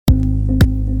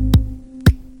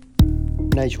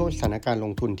ในช่วงสถานการณ์ล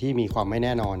งทุนที่มีความไม่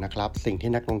แน่นอนนะครับสิ่ง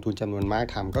ที่นักลงทุนจำนวนมา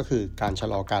กทำก็คือการช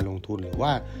ะลอการลงทุนหรื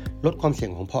อว่าลดความเสี่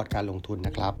ยงของพอร์ตการลงทุน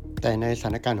นะครับแต่ในสถา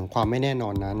นการณ์ของความไม่แน่น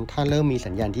อนนั้นถ้าเริ่มมี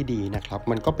สัญญาณที่ดีนะครั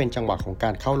บมันก็เป็นจังหวะของก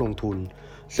ารเข้าลงทุ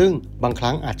นซึ่งบาง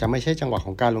ครั้งอาจจะไม่ใช่จังหวะ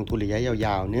ของการลงทุนระยะย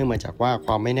าวๆเนื่องมาจากว่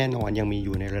าความไม่แน่นอนยังมีอ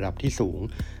ยู่ในระดับที่สูง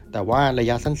แต่ว่าระ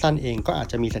ยะสั้นๆเองก็อา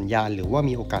จจะมีสัญญาณหรือว่า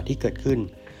มีโอกาสที่เกิดขึ้น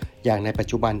อย่างในปัจ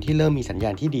จุบันที่เริ่มมีสัญญา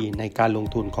ณที่ดีในการล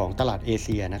งทุนของตลาดเอเ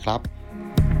ชียนะครั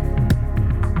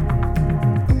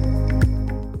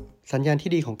บสัญญาณที่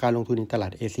ดีของการลงทุนในตลา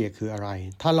ดเอเชียคืออะ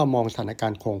ไรถ้าเรามองสถานก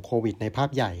ารณ์ของโควิดในภา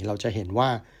พใหญ่เราจะเห็นว่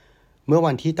าเมื่อ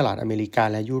วันที่ตลาดอเมริก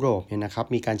าและยุโรปเนี่ยนะ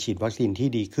ครับมีการฉีดวัคซีน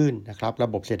ที่ดีขึ้นนะครับร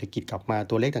ะบบเศรษฐกิจกลับม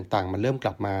าตัวเลขต่างๆมันเริ่ม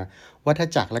กลับมาวั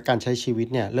ฏจักรและการใช้ชีวิ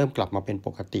ตเนี่ยเริ่มกลับมาเป็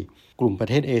นปกติกลุ่มปร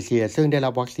ะเทศเอเชียซึ่ง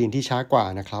ได้รับวัคซีนที่ช้า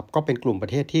กว่านะครับก็เป็นกลุ่มประ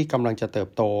เทศที่กำลังจะเติ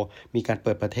บโตมีการ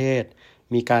เปิดประเทศ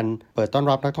มีการเปิดต้อ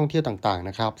นรับนักท่องเที่ยวต่างๆ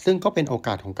นะครับซึ่งก็เป็นโอ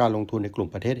กาสของการลงทุนในกลุ่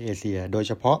มประเทศเอเชียโดย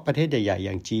เฉพาะประเทศใหญ่ๆ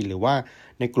อย่างจีนหรือว่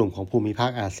าในกลุ่มของภูมิภ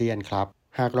าคอาเซียนครั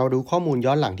บหากเราดูข้อมู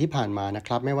ลย้อนหลังที่ผ่านมานะ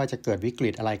ครับไม่ว่าจะเกิดวิ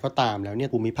กฤตอะไรก็ตามแล้วเนี่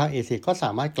ยภูมิภาคเอเชียก็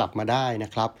สามารถกลับมาได้น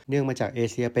ะครับเนื่องมาจากเอ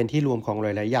เชียเป็นที่รวมของห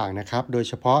ลายๆอย่างนะครับโดย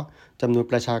เฉพาะจำนวน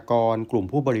ประชากรกลุ่ม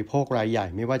ผู้บริโภครายให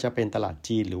ญ่ไม่ว่าจะเป็นตลาด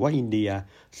จีนหรือว่าอินเดี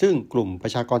ยซึ่งกลุ่ม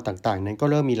ประชากรต่างๆนั้นก็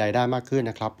เริ่มมีรายได้มากขึ้น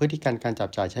นะครับพฤติกรรมกา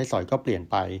รจับจ่ายใช้สอยก็เปลี่ย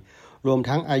นไปรวม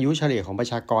ทั้งอายุเฉลี่ยของประ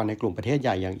ชากรในกลุ่มประเทศใ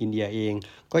หญ่อย่างอินเดียเอง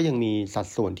ก็ยังมีสัด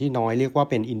ส่วนที่น้อยเรียกว่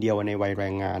าเป็นอินเดียในวัยแ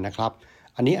รงงานนะครั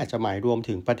บอันนี้อาจจะหมายรว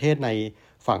มถึงประเทศใน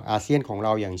ฝั่งอาเซียนของ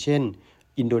เราอย่างเช่น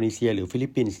อินโดนีเซียหรื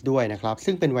อฟิลิปปินส์ด้วยนะครั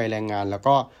บซึ่งเป็นวัยแรงงานแล้ว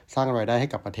ก็สร้างรายได้ให้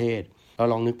กับประเทศเรา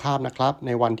ลองนึกภาพนะครั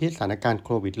บในวันที่สถานการณ์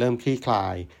โควิดเริ่มคลี่คล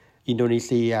ายอินโดนีเ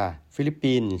ซียฟิลิป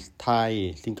ปินส์ไ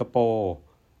ทยสิงคโปร์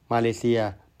มาเลเซีย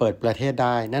เปิดประเทศ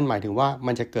ได้นั่นหมายถึงว่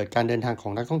ามันจะเกิดการเดินทาง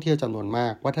ของนักท่องเที่ยวจำนวนม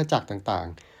ากวัฏจักรต่า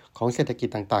งๆของเศรษฐกิ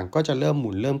จต่างๆก็จะเริ่มห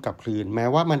มุนเริ่มกลับคืนแม้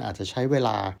ว่ามันอาจจะใช้เว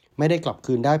ลาไม่ได้กลับ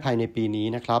คืนได้ภายในปีนี้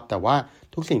นะครับแต่ว่า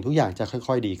ทุกสิ่งทุกอย่างจ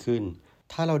ะค่อยๆดีขึ้น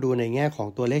ถ้าเราดูในแง่ข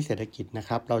องตัวเลขเศรษฐกิจนะ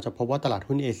ครับเราจะพบว่าตลาด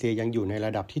หุ้นเอเชียยังอยู่ในร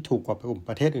ะดับที่ถูกกว่ากลุ่มป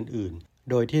ระเทศอื่นๆ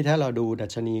โดยที่ถ้าเราดูดั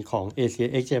ชนีของ Asia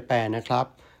X Japan นะครับ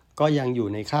ก็ยังอ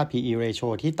ยู่ในค่า PE ratio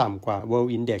ที่ต่ำกว่า World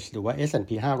Index หรือว่า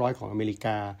S&P 500ของอเมริ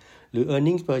กาหรือ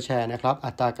Earnings per share นะครับ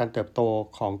อัตราการเติบโต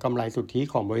ของกำไรสุทธิ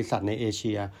ของบริษัทในเอเ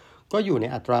ชียก็อยู่ใ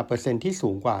นอัตราเปอร์เซ็นต์ที่สู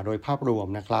งกว่าโดยภาพร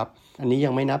วมนะครับอันนี้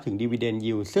ยังไม่นับถึง Dividend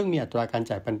Yield ซึ่งมีอัตราการ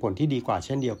จ่ายปันผลที่ดีกว่า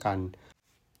เช่นเดียวกัน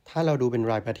ถ้าเราดูเป็น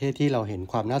รายประเทศที่เราเห็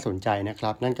นความน่าสนใจนะ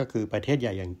ครับนั่นก็คือประเทศใ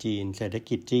หญ่อย่างจีนเศรษฐ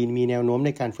กิจจีนมีแนวโน้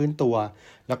มในการฟื้นตั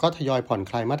วแล้วก็ทยอยผ่อ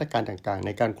นคลายมาตรการต่าง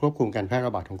ๆในการควบคุมการแ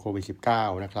พร่ระบาดของโควิด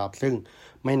 -19 นะครับซึ่ง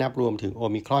ไม่นับรวมถึงโอ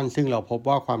มิครอนซึ่งเราพ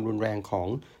บว่าความรุนแรงขอ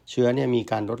งเชื้อเนี่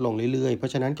ยมีการลดลงเรื่อยๆเพร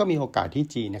าะฉะนั้นก็มีโอกาสที่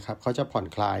จีนนะครับเขาจะผ่อน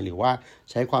คลายหรือว่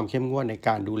าใช้ความเข้มงวดใ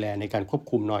นการดูแลในการควบ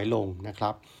คุมน้อยลงนะค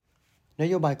รับน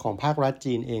โยบายของภาครัฐ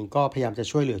จีนเองก็พยายามจะ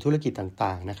ช่วยเหลือธุรกิ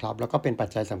จต่างๆนะครับแล้วก็เป็นปั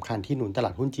จจัยสำคัญที่หนุนตล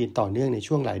าดหุ้นจีนต่อเนื่องใน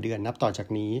ช่วงหลายเดือนนับต่อจ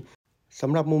ากนี้ส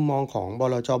ำหรับมุมมองของ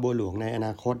บลจ.บัวหลวงในอ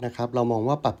นาคตนะครับเรามอง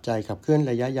ว่าปัจจัยขับเคลื่อ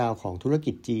นระยะยาวของธุร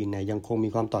กิจจีนเนี่ยยังคงมี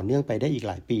ความต่อเนื่องไปได้อีกห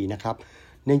ลายปีนะครั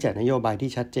บเนื่องจากนโยบาย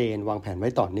ที่ชัดเจนวางแผนไ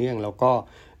ว้ต่อเนื่องแล้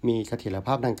วก็มีเสถียรภ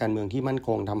าพทางการเมืองที่มั่น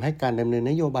คงทำให้การดำเนิน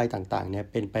นโยบายต่างๆเนี่ย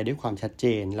เป็นไปด้วยความชัดเ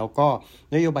จนแล้วก็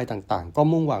นโยบายต่าง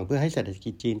ๆก็มุ่งหวังเพื่อให้เศรษฐ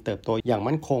กิจจีนเติบโตอย่า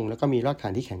งมั่นคงแล้วก็มีราก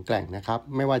ฐานที่แข็งแกร่งนะครั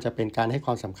บไม่ว่าจะเป็นการให้ค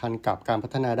วามสำคัญกับการพั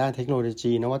ฒนาด้านเทคโนโล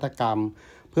ยีนวัตกรรม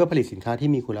เพื่อผลิตสินค้าที่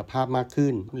มีคุณภาพมากขึ้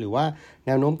นหรือว่า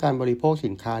แนวโน้มการบริโภค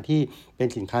สินค้าที่เป็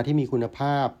นสินค้าที่มีคุณภ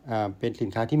าพเป็นสิ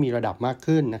นค้าที่มีระดับมา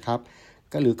กขึ้นนะครั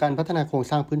บหรือการพัฒนาโคร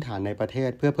งสร้างพื้นฐานในประเท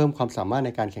ศเพื่อเพิ่มความสามาร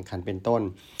ถในการแข่งขันเป็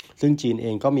นต้นซึ่งจีนเ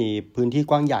องก็มีพื้น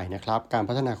ที่กว้างใหญ่นะครับกา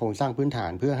รพัฒนาโครงสร้างพื้นฐ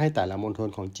านเพื่อให้แต่ละมณฑ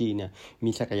ลของจีนเนี่ย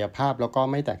มีศักยภาพแล้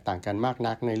วก็ไม่แตกต่างกันมา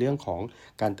กนักในเรื่องขอ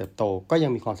งการเติบโตก็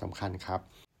ยังมีความสำคัญครับ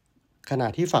ขณ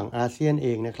ะที่ฝั่งอาเซียนเ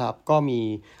องนะครับก็มี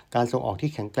การส่งออกที่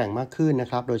แข็งแกร่งมากขึ้นนะ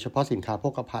ครับโดยเฉพาะสินค้า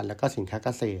โภคภัณฑ์และก็สินค้าเ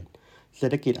กษตรเศรษ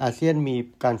ฐกิจอาเซีย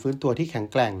นมีการฟื้นตัวที่แข็ง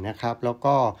แกร่งนะครับแล้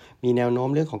วก็มีแนว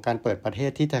โน้มเรื่องของการเปิดประเ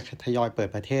ทศที่จะทยอยเปิ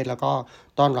ดประเทศแล้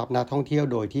วก็ต้อนรับนักท่องเที่ย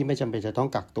วโดยที่ไม่จำเป็นจะต้อง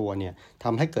กักตัวเนี่ยท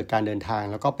ำให้เกิดการเดินท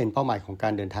างแล้วก็เป็นเป้าหมายของก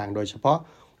ารเดินทางโดยเฉพา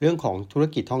ะเรื่องของธุ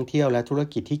รกิจท่องเที่ยวและธุร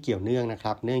กิจที่เกี่ยวเนื่องนะ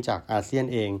ครับเนื่องจากอาเซียน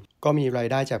เองก็มีราย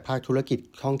ได้จากภาคธุรกิ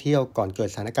จท่องเที่ยวก่อนเกิ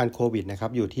ดสถานการณ์โควิดนะค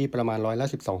รับอยู่ที่ประมาณ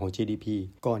12%ของ GDP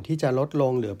ก่อนที่จะลดล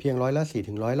งเหลือเพียง4%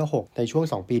ถึง6%ในช่วง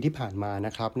2ปีที่ผ่านมาน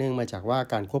ะครับเนื่องมาจากว่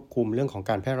าการควบคุมเรื่องขอ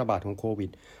งการแพร่ระบาดของโควิ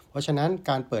ดเพราะฉะนั้น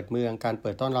การเปิดเมืองการเปิ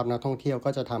ดต้อนรับนักท่องเที่ย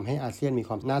วก็จะทำให้อาเซียนมีค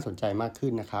วามน่าสนใจมากขึ้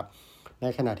นนะครั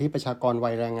บในขณะที่ประชากรวั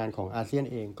ยแรงงานของอาเซีย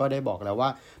นเองก็ได้บอกแล้วว่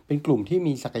าเป็นกลุ่ม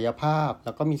ที่มีศักยภาพ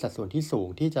แล้วก็มีสัดส่วนที่สู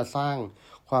งที่จะสร้า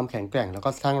งความแข็งแกร่งแล้ว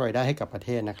ก็สร้างรายได้ให้กับประเท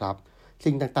ศนะครั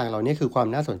บสิ่งต่างๆเหล่านี้คือควา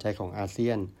มน่าสนใจของอาเ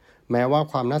ซียนแม้ว่า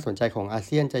ความน่าสนใจของอา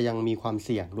เซียนจะยังมีความ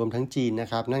เสี่ยงรวมทั้งจีนนะ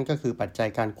ครับนั่นก็คือปัจจั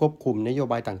ยการควบคุมนโ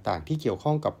ยบายต่างๆที่เกี่ยวข้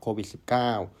องกับโควิด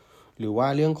 -19 หรือว่า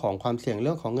เรื่องของความเสี่ยงเ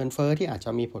รื่องของเงินเฟ้อที่อาจจ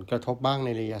ะมีผลกระทบบ้างใน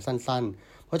ระยะสั้น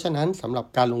ๆเพราะฉะนั้นสำหรับ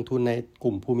การลงทุนในก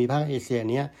ลุ่มภูมิภาคเอเชีย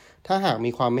เนี้ยถ้าหาก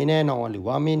มีความไม่แน่นอนหรือ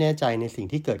ว่าไม่แน่ใจในสิ่ง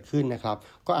ที่เกิดขึ้นนะครับ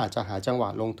ก็อาจจะหาจังหวะ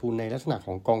ลงทุนในลักษณะข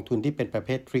องกองทุนที่เป็นประเภ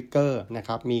ททริกเกอร์นะค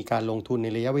รับมีการลงทุนใน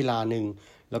ระยะเวลาหนึ่ง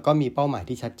แล้วก็มีเป้าหมาย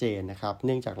ที่ชัดเจนนะครับเ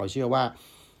นื่องจากเราเชื่อว่า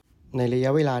ในระย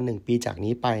ะเวลา1ปีจาก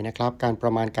นี้ไปนะครับการปร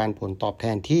ะมาณการผลตอบแท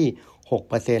นที่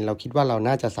 6% เราคิดว่าเรา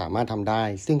น่าจะสามารถทำได้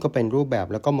ซึ่งก็เป็นรูปแบบ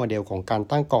แล้วก็โมเดลของการ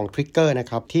ตั้งกองทริกเกอร์นะ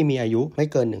ครับที่มีอายุไม่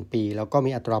เกิน1ปีแล้วก็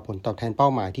มีอัตราผลตอบแทนเป้า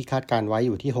หมายที่คาดการไว้อ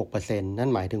ยู่ที่ 6% นั่น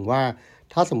หมายถึงว่า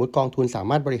ถ้าสมมติกองทุนสา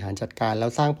มารถบริหารจัดการแล้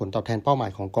วสร้างผลตอบแทนเป้าหมา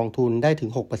ยของกองทุนได้ถึง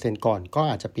 6% ก่อนก็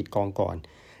อาจจะปิดกองก่อน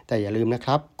แต่อย่าลืมนะค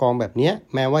รับกองแบบนี้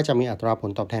แม้ว่าจะมีอัตราผ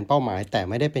ลตอบแทนเป้าหมายแต่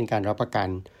ไม่ได้เป็นการรับประกัน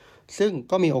ซึ่ง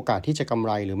ก็มีโอกาสที่จะกำไ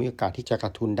รหรือมีโอกาสที่จะขา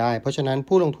ดทุนได้เพราะฉะนั้น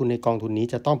ผู้ลงทุนในกองทุนนี้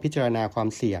จะต้องพิจารณาความ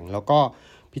เสี่ยงแล้วก็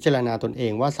พิจารณาตนเอ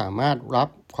งว่าสามารถรับ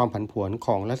ความผันผวนข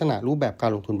องลักษณะรูปแบบกา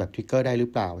รลงทุนแบบทริกเกอร์ได้หรือ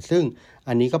เปล่าซึ่ง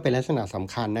อันนี้ก็เป็นลักษณะส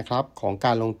ำคัญนะครับของก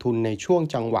ารลงทุนในช่วง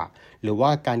จังหวะหรือว่า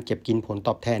การเก็บกินผลต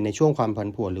อบแทนในช่วงความผัน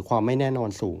ผวนหรือความไม่แน่นอน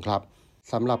สูงครับ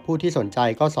สำหรับผู้ที่สนใจ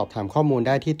ก็สอบถามข้อมูลไ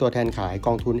ด้ที่ตัวแทนขายก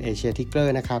องทุนเอเชียทิกเกอ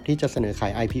ร์นะครับที่จะเสนอขา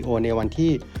ย IPO ในวัน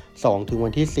ที่2ถึงวั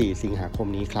นที่4สิงหาคม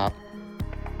นี้ครับ